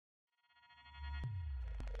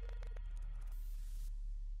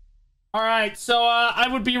All right, so I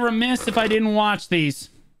would be remiss if I didn't watch these.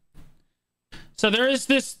 So there is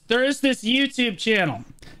this YouTube channel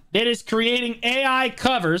that is creating AI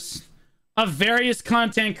covers of various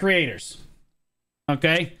content creators.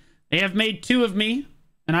 Okay? They have made 2 of me,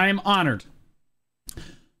 and I am honored.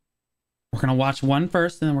 We're going to watch one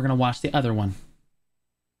first, and then we're going to watch the other one.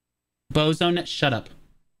 Bozone, shut up.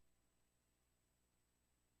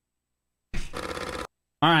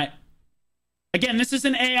 All right. Again, this is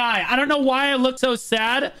an AI. I don't know why I look so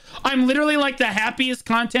sad. I'm literally like the happiest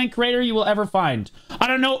content creator you will ever find. I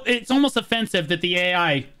don't know. It's almost offensive that the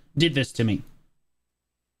AI did this to me.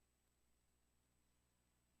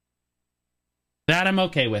 That I'm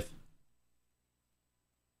okay with.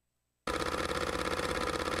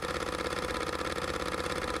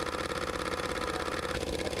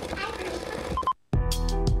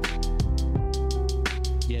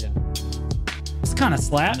 Yeah. This kind of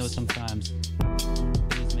slaps. I know sometimes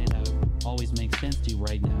things may not always make sense to you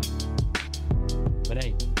right now. But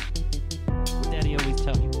hey, what Daddy always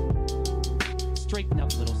tell you, straighten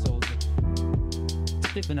up, little soldier.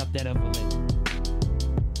 Stiffen up that upper lip.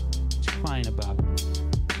 What you crying about?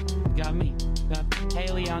 You got me.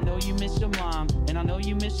 Haley, I know you miss your mom, and I know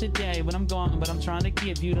you miss your day when I'm gone, but I'm trying to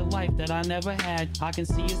give you the life that I never had. I can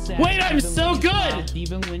see you sad. Wait, I'm so good!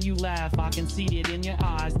 Even when you laugh, I can see it in your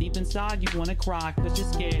eyes. Deep inside, you wanna cry, cause you're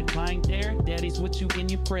scared. Lying there, Daddy's with you in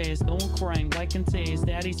your prayers. Don't cry like in tears.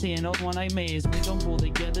 Daddy's here, no one I maze. We gon' pull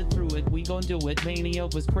together through it, we gon' do it. Mania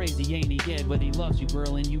was crazy, ain't he dead? But he loves you,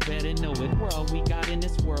 girl, and you better know it. World we got in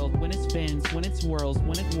this world, when it spins, when it swirls,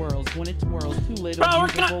 when it whirls, when it twirls. 2 little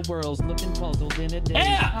beautiful worlds, looking puzzled in a day.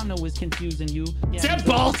 Yeah. I know it's confusing you. Is that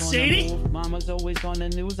ball shady? Mama's always on the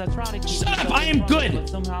news. I try to keep Shut up, I am good. But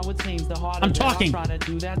somehow it seems the harder I'm talking. I try to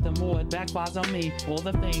do that, the more it backfires on me. All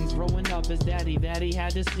the things growing up as daddy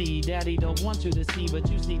had to see. Daddy don't want you to see,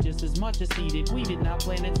 but you see just as much as he did. We did not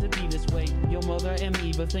plan it to be this way, your mother and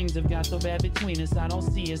me, but things have got so bad between us. I don't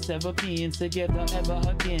see us ever being together ever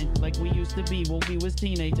again, like we used to be when we was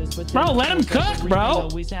teenagers. But bro, let him cook, bro.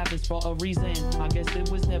 Always happens for a reason. I guess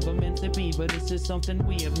it was never meant to be, but it's just something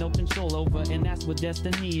we have no control over, and that's what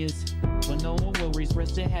destiny is. But no more worries,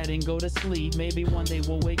 rest your head and go to sleep. Maybe one day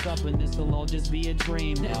we'll wake up and this'll all just be a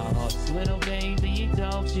dream. Now, little baby,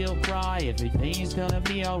 don't she'll cry. Everything's gonna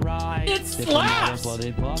be alright. It slaps!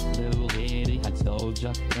 Little lady, I told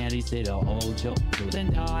ya, and he said I'll hold you through the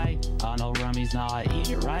night. I know Rummy's not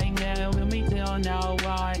here right now. Let me tell now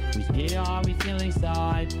why. We still how we feel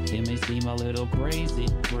inside. It may seem a little crazy,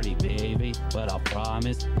 pretty baby, but I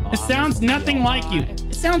promise. It sounds nothing like you.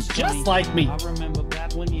 It sounds just like me. I remember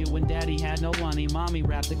back when you and Daddy had no money. Mommy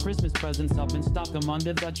wrapped the Christmas presents up and stuck them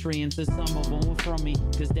under the tree and said some of them were from me,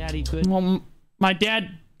 because Daddy could. Well, my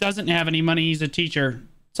dad doesn't have any money. He's a teacher,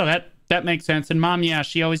 so that makes sense. And Mom, yeah,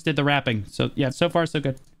 she always did the wrapping. So yeah, so far so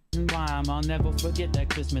good. I'll never forget that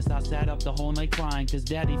Christmas. I sat up the whole night crying because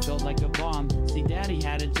Daddy felt like a bomb. See, Daddy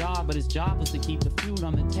had a job, but his job was to keep the food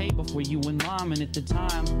on the table for you and Mom. And at the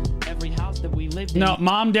time, every house that we lived in... No,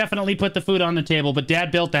 Mom definitely put the food on the table, but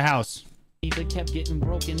Dad built the house. Either kept getting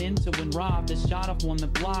broken into and robbed. The shot up on the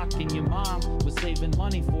block, and your mom was saving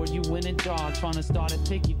money for you in a jar, trying to start a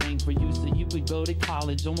piggy bank for you so you could go to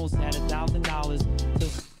college. Almost had $1,000 to...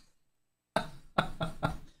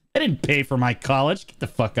 I didn't pay for my college. Get the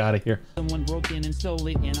fuck out of here. Someone broke in and stole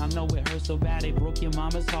it, and I know it hurt so bad it broke your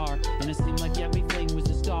mama's heart. And it seemed like everything was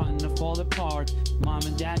just starting to fall apart. Mom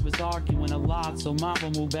and Dad was arguing a lot, so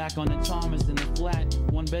Mama moved back on the Thomas in the flat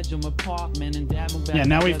 1-bedroom apartment, and Dad moved back on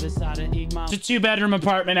the other side of Egmont. It's a 2-bedroom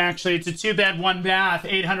apartment, actually. It's a 2-bed, 1-bath,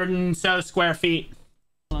 800 and so square feet.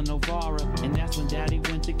 Novara, and that's when Daddy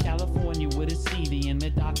went to California with his CD and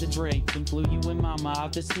met Dr. Dre and flew you and Mama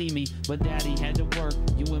out to see me. But Daddy had to work,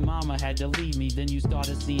 you and Mama had to leave me. Then you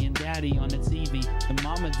started seeing Daddy on the TV, and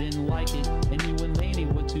Mama didn't like it, and you and Laney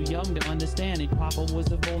were too young to understand it. Papa was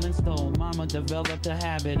a rolling stone, Mama developed a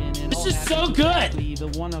habit, and it this is so good. Either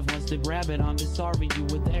one of us to grab it. I'm just sorry you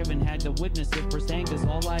were there and had to witness it firsthand, cause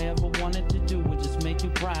all I ever wanted to do was just make you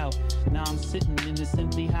proud. Now I'm sitting in this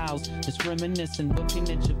empty house, just reminiscing, looking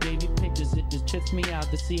at your baby pictures. It just trips me out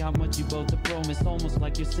to see how much you both have grown. It's almost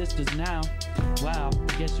like your sisters now. Wow,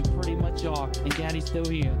 I guess you pretty much are. And Daddy's still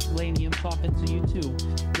here. Laney, I'm talking to you too.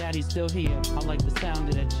 Daddy's still here. I like the sound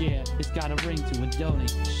of that chair. It's got a ring to it, don't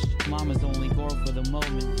it? Shh, Mama's only going for the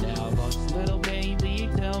moment now. But little baby,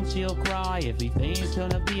 tell him she'll cry. Everything's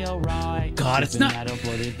gonna be alright. God, it's not.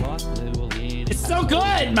 It's so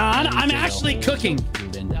good, man. I'm actually cooking.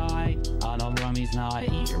 I know Rummy's not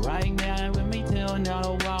here right now. Let me tell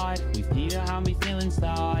now why. We feel how we feel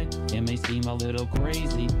inside. It may seem a little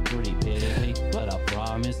crazy, pretty pitiful, but I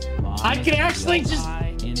promise. I can actually just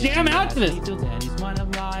jam out to this. Little daddies wanna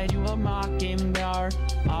lie to a mockingbird.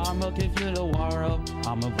 I'ma give you the world.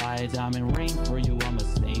 I'ma buy a diamond ring for you. I'ma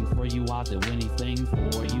sing for you. I'll do anything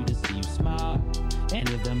for you to see you smile. And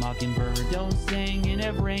if the mockingbird don't sing and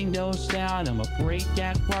if ring don't shout, I'ma break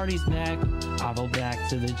that party's neck. I'll go back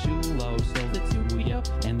to the Julo so the two of you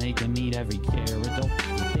and they can meet every carrot.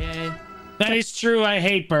 Yeah. That is true. I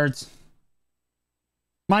hate birds.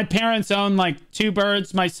 My parents own like 2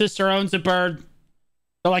 birds. My sister owns a bird.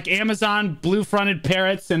 They're like Amazon blue-fronted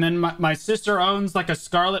parrots. And then my sister owns like a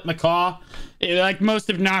scarlet macaw. Like most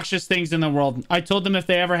obnoxious things in the world. I told them if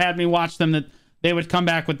they ever had me watch them that they would come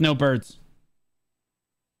back with no birds.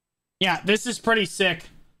 Yeah, this is pretty sick.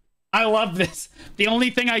 I love this. The only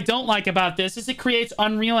thing I don't like about this is it creates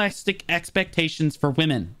unrealistic expectations for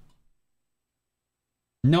women.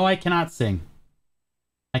 No, I cannot sing.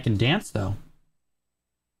 I can dance, though.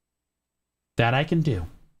 That I can do.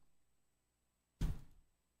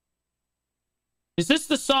 Is this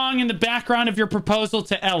the song in the background of your proposal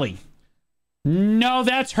to Ellie? No,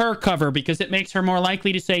 that's her cover because it makes her more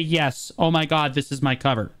likely to say yes. Oh my God, this is my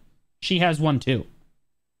cover. She has one too.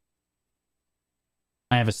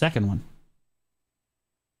 I have a second one.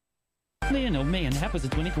 Man, oh man, that was a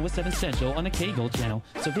 24/7 special on a cable channel.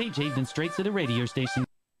 So they javed them straight to the radio station.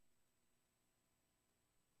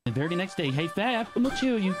 The very next day, hey Fab, I'ma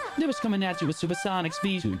chill you. They was coming at you with supersonic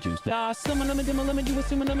speed. Summon them and dim a lemon, you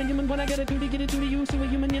assume I'm human. What I gotta do to get it to you, so a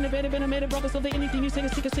human innovative and I made it brother. So that anything you say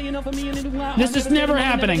is sick of saying for me and it wow. This is never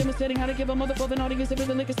happening. Demonstrating how to give a mother for the audience,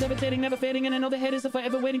 everything like it's devastating, never fading. And I know the head is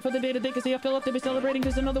forever waiting for the day that they can say I feel up to be celebrating.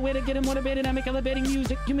 There's another way to get him motivated. I make elevating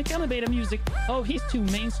music. You make elevator music. Oh, he's too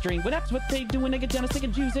mainstream. But that's what they do when they get down to sick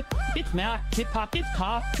and use it. It's math, hip hop, it's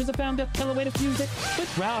pop. Cause I found a hella way to fuse it.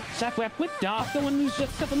 With rap, shack rap, with dog. Go and lose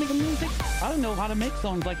just stuff and make music. I don't know how to make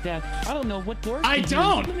songs like that. I don't know what words. I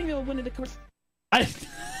don't. Let me know when the I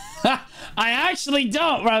actually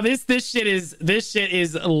don't, bro. This shit is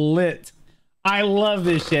lit. I love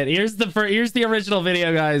this shit. Here's the original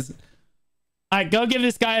video, guys. All right, go give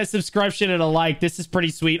this guy a subscription and a like. This is pretty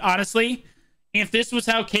sweet. Honestly, if this was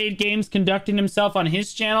how Cade Games conducting himself on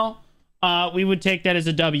his channel, we would take that as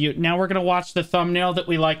a W. Now we're gonna watch the thumbnail that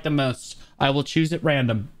we like the most. I will choose at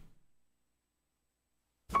random.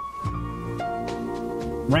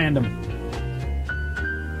 Random.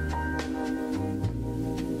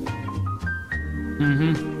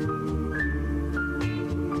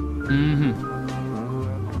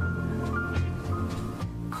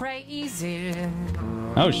 Crazy.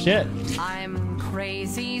 Oh shit. I'm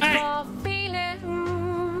crazy Hey. for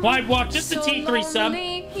feeling. Wide walk, just a so T3 sub.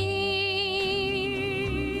 lonely.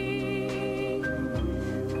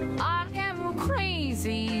 I am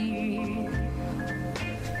crazy.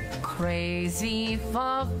 Crazy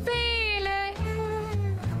for feeling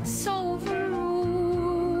so blue.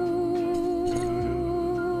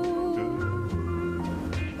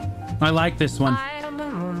 I like this one.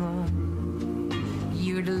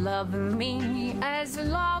 You'd love me as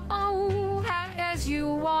long as you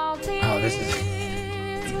wanted. Oh, this is...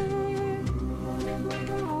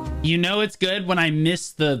 You know it's good when I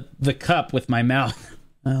miss the cup with my mouth.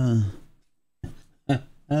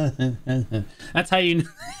 That's how you know.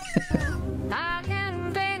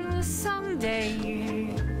 And then someday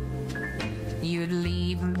you'd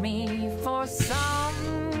leave me for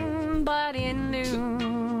somebody new.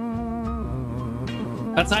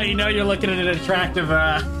 That's how you know you're looking at an attractive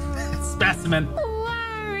specimen.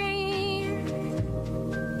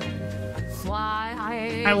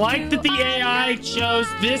 I like that the AI chose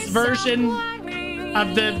this version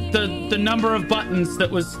of the number of buttons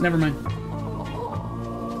that was... Never mind.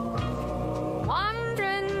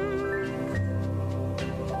 Wondering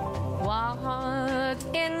what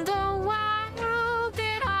in the world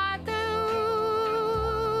did I do?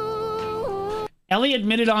 Ellie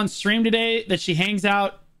admitted on stream today that she hangs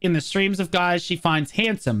out in the streams of guys she finds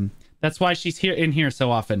handsome. That's why she's in here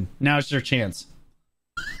so often. Now's your chance.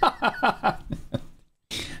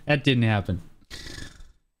 That didn't happen.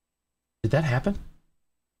 Did that happen?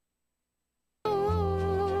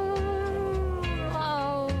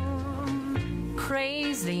 Oh,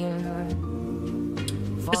 crazy.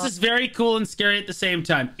 This is very cool and scary at the same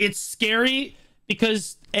time. It's scary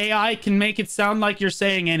because AI can make it sound like you're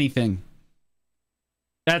saying anything.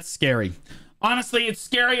 That's scary. Honestly, it's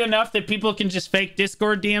scary enough that people can just fake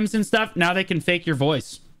Discord DMs and stuff. Now they can fake your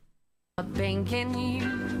voice.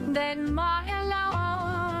 Thinking that my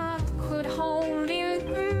love could hold you.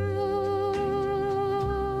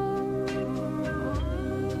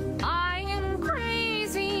 I am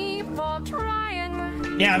crazy for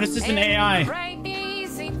trying. Yeah, this is an AI.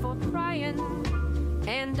 Crazy for trying,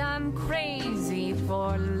 and I'm crazy for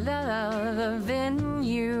for loving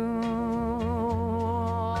you.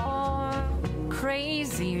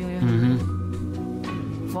 Crazy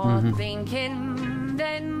for thinking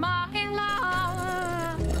that my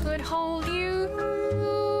love could hold you.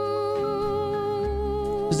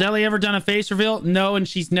 Has Ellie ever done a face reveal? No, and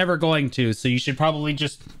she's never going to. So you should probably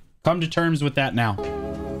just come to terms with that now.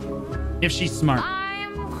 If she's smart.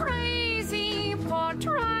 I'm crazy for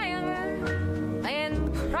trying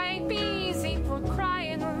and crazy for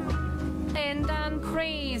crying, and I'm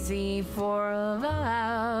crazy for loving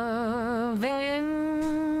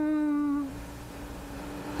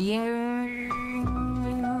you.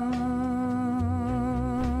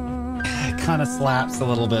 It kind of slaps a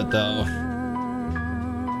little bit though.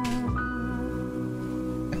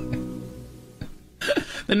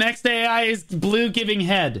 The next AI is Blue giving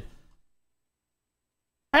head.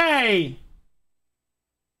 Hey!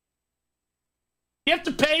 You have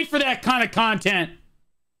to pay for that kind of content.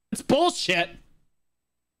 It's bullshit.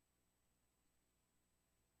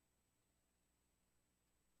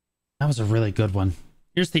 That was a really good one.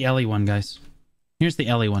 Here's the Ellie one, guys. Here's the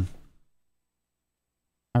Ellie one.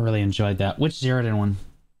 I really enjoyed that. Which Zeratin one?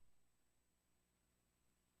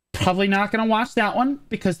 Probably not going to watch that one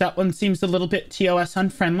because that one seems a little bit TOS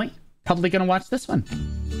unfriendly. Probably going to watch this one.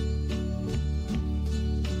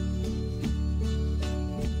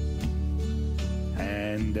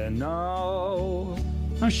 And now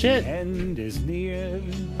Oh shit. the end is near,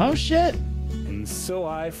 Oh shit. and so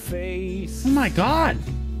I face Oh my god.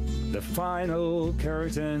 the final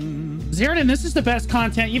curtain. Zeratin, this is the best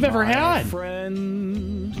content you've ever My had.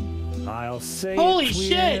 friend, I'll say Holy it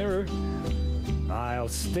clear. I'll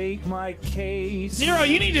state my case. Zero,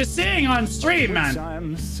 you need to sing on stream, which man.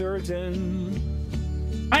 I'm certain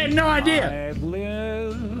I had no idea. I've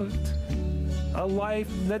lived a life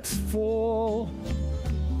that's full.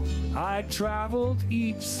 I traveled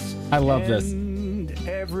each I love this. and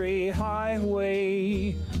every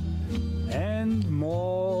highway and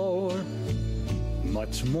more,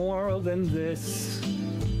 much more than this.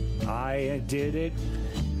 I did it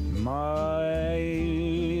my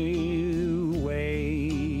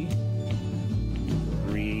way.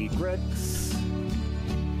 Regrets,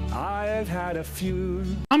 I've had a few.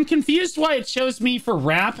 I'm confused why it shows me for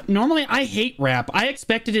rap. Normally, I hate rap. I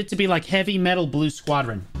expected it to be like heavy metal Blue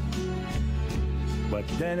Squadron. But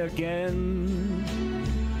then again,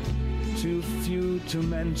 too few to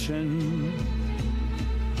mention.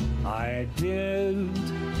 I did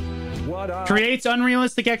what I Creates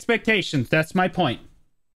unrealistic expectations. That's my point.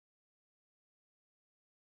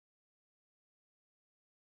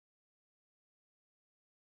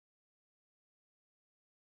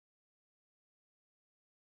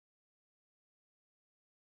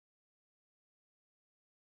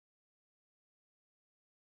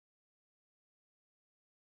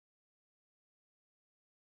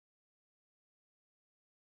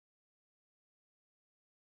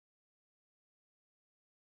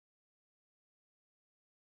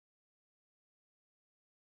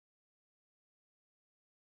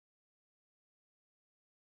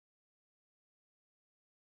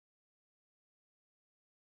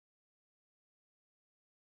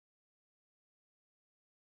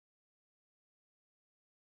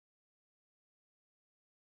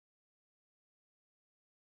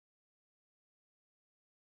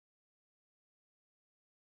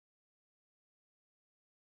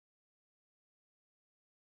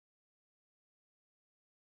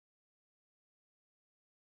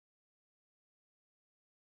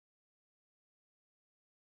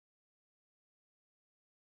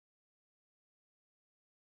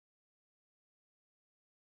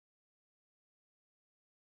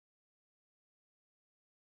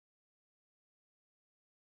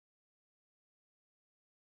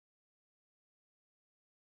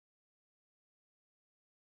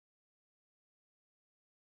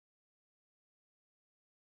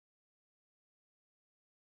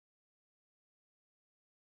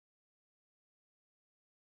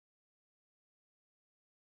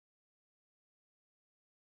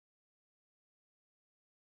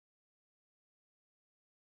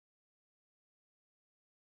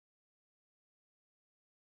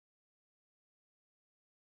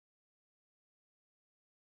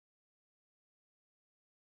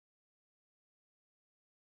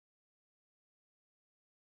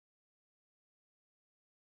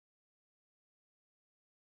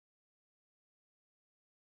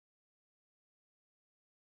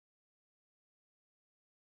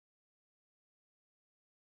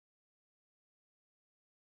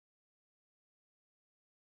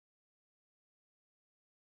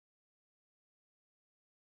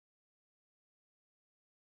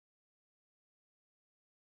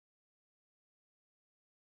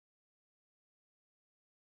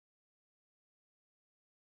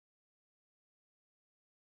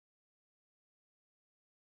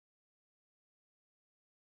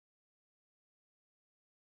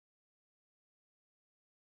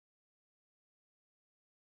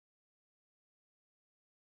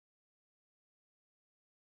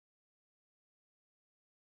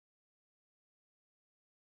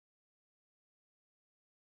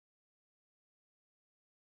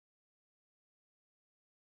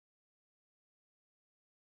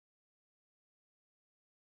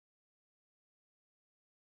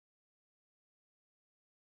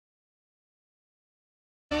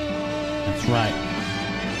 That's right.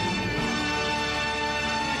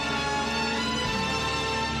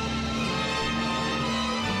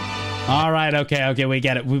 All right. Okay. Okay. We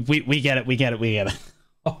get it. We get it. We get it. We get it.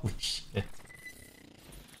 Holy shit.